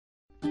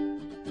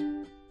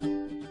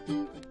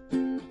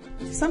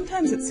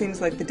sometimes it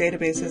seems like the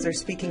databases are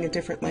speaking a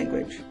different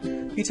language.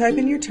 You type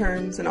in your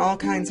terms and all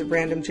kinds of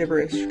random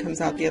gibberish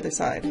comes out the other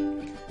side.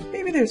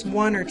 Maybe there's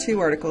 1 or 2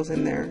 articles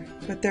in there,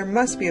 but there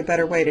must be a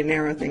better way to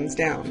narrow things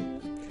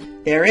down.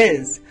 There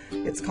is!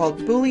 It's called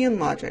Boolean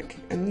Logic,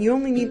 and you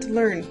only need to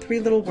learn 3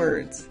 little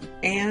words: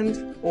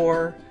 and,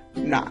 or,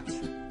 not.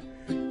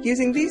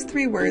 Using these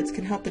 3 words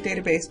can help the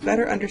database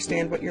better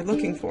understand what you're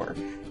looking for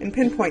and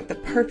pinpoint the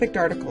perfect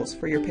articles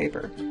for your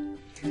paper.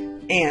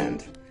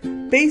 And.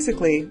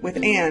 Basically,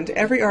 with and,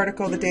 every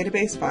article the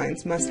database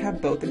finds must have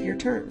both of your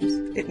terms.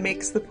 It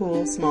makes the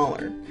pool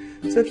smaller.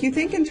 So if you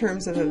think in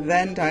terms of a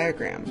Venn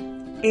diagram,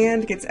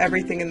 and gets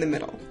everything in the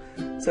middle.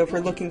 So if we're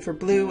looking for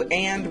blue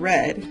and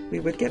red, we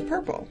would get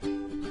purple.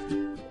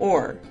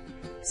 Or.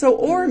 So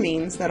or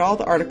means that all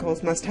the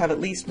articles must have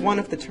at least one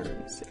of the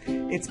terms.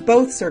 It's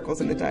both circles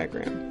in the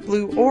diagram.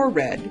 Blue or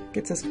red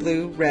gets us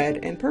blue,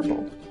 red, and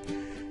purple.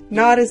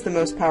 Not is the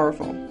most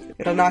powerful.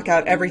 It'll knock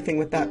out everything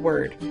with that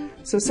word.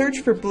 So search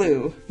for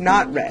blue,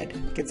 not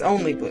red, gets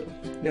only blue.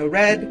 No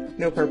red,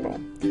 no purple.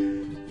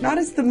 Not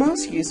is the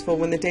most useful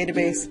when the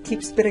database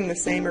keeps spitting the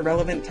same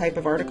irrelevant type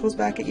of articles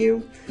back at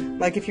you,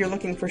 like if you're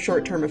looking for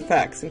short-term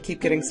effects and keep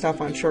getting stuff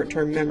on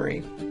short-term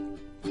memory.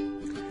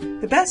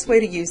 The best way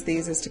to use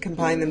these is to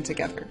combine them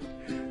together.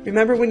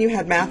 Remember when you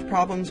had math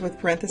problems with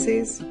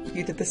parentheses?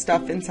 You did the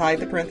stuff inside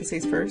the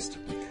parentheses first?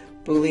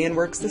 Boolean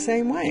works the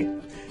same way.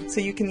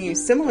 So you can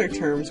use similar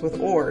terms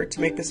with or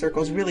to make the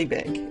circles really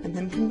big, and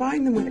then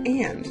combine them with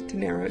and to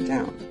narrow it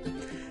down.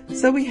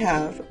 So we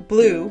have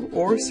blue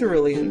or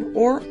cerulean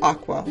or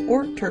aqua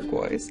or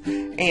turquoise,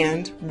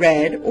 and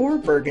red or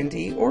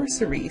burgundy or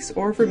cerise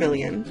or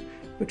vermilion,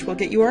 which will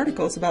get you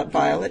articles about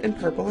violet and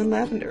purple and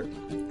lavender.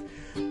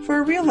 For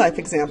a real-life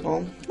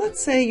example,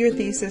 let's say your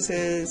thesis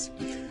is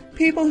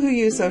people who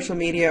use social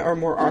media are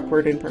more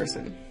awkward in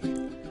person.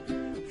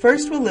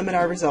 First, we'll limit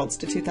our results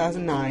to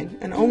 2009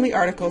 and only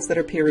articles that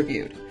are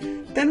peer-reviewed.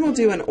 Then we'll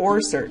do an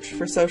OR search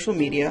for social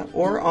media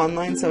or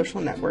online social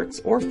networks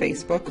or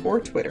Facebook or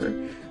Twitter,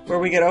 where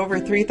we get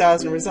over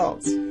 3,000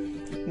 results.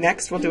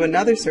 Next, we'll do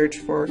another search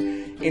for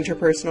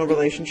interpersonal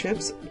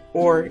relationships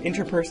or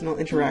interpersonal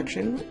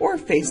interaction or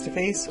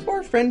face-to-face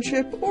or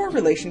friendship or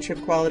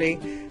relationship quality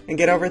and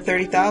get over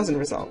 30,000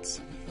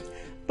 results.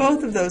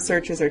 Both of those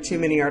searches are too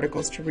many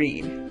articles to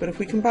read, but if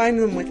we combine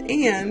them with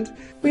and,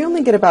 we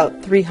only get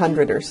about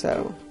 300 or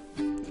so.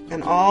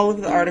 And all of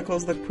the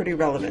articles look pretty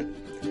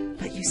relevant,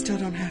 but you still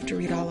don't have to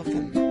read all of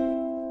them.